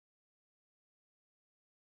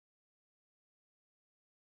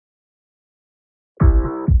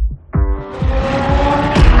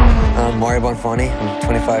Mario Bonfante. I'm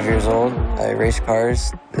 25 years old. I race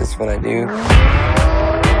cars. That's what I do.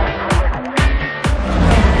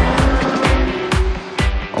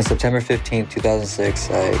 On September 15th,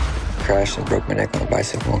 2006, I crashed and broke my neck on a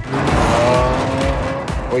bicycle.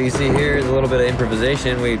 What you see here is a little bit of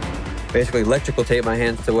improvisation. We basically electrical tape my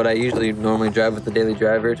hands to what I normally drive with the daily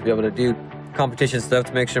driver to be able to do competition stuff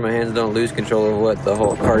to make sure my hands don't lose control of what the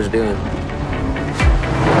whole car is doing.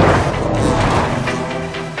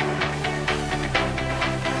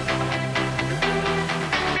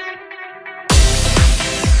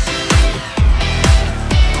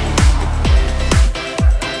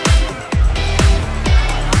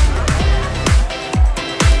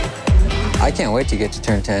 I can't wait to get to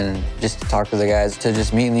turn 10 and just to talk to the guys, to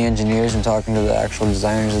just meeting the engineers and talking to the actual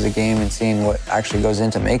designers of the game and seeing what actually goes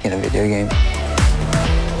into making a video game.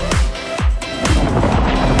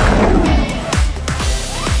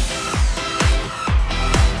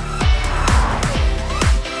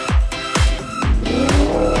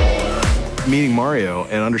 Meeting Mario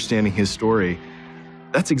and understanding his story,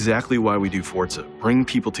 that's exactly why we do Forza. Bring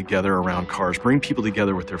people together around cars, bring people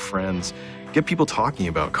together with their friends, get people talking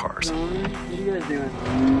about cars. What are you guys doing?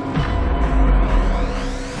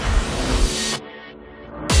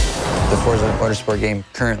 The Forza Motorsport game,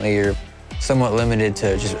 currently you're somewhat limited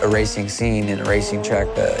to just a racing scene and a racing track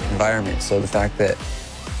environment. So the fact that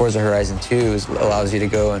Forza Horizon 2 allows you to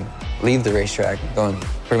go and leave the racetrack and go and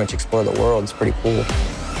pretty much explore the world is pretty cool.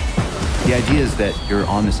 The idea is that you're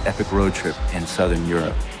on this epic road trip in Southern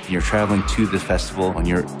Europe. You're traveling to the festival and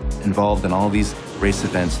you're involved in all these race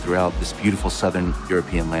events throughout this beautiful Southern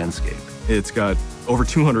European landscape. It's got over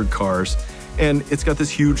 200 cars, and it's got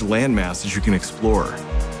this huge landmass that you can explore.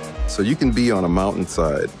 So you can be on a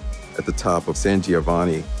mountainside at the top of San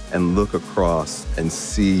Giovanni and look across and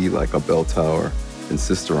see like a bell tower in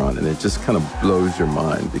Cisteron, and it just kind of blows your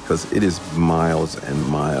mind because it is miles and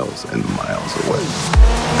miles and miles away.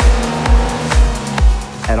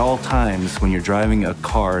 At all times, when you're driving a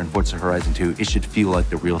car in Forza Horizon 2, it should feel like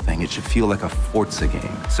the real thing. It should feel like a Forza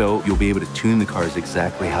game. So you'll be able to tune the cars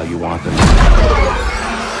exactly how you want them.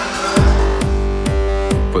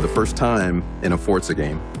 For the first time in a Forza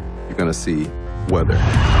game, you're gonna see weather.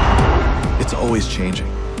 It's always changing.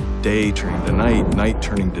 Day turning to night, night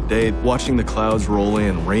turning to day, watching the clouds roll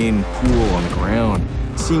in, rain pool on the ground,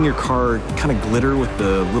 seeing your car kind of glitter with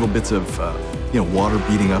the little bits of water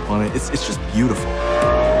beating up on it. It's just beautiful.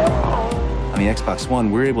 On the Xbox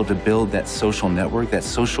One, we're able to build that social network, that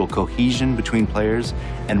social cohesion between players,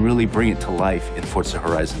 and really bring it to life in Forza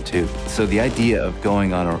Horizon 2. So the idea of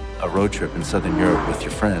going on a road trip in Southern Europe with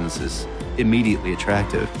your friends is immediately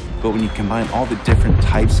attractive. But when you combine all the different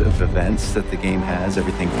types of events that the game has,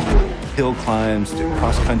 everything from hill climbs to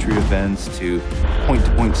cross-country events to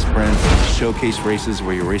point-to-point sprints, and showcase races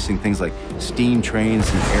where you're racing things like steam trains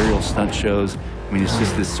and aerial stunt shows, I mean, it's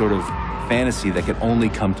just this sort of fantasy that can only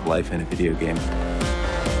come to life in a video game.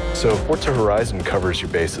 So Forza Horizon covers your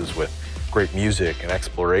bases with great music and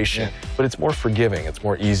exploration, but it's more forgiving. It's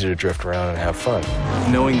more easy to drift around and have fun.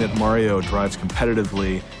 Knowing that Mario drives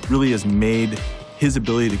competitively really has made his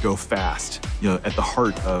ability to go fast, at the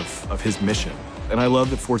heart of his mission. And I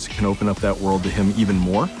love that Forza can open up that world to him even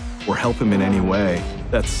more or help him in any way.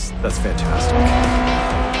 That's fantastic.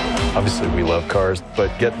 Obviously, we love cars,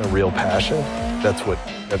 but getting the real passion,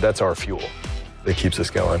 that's our fuel that keeps us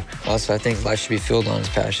going. Also, I think life should be fueled on his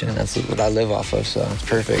passion. That's what I live off of, so it's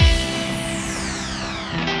perfect.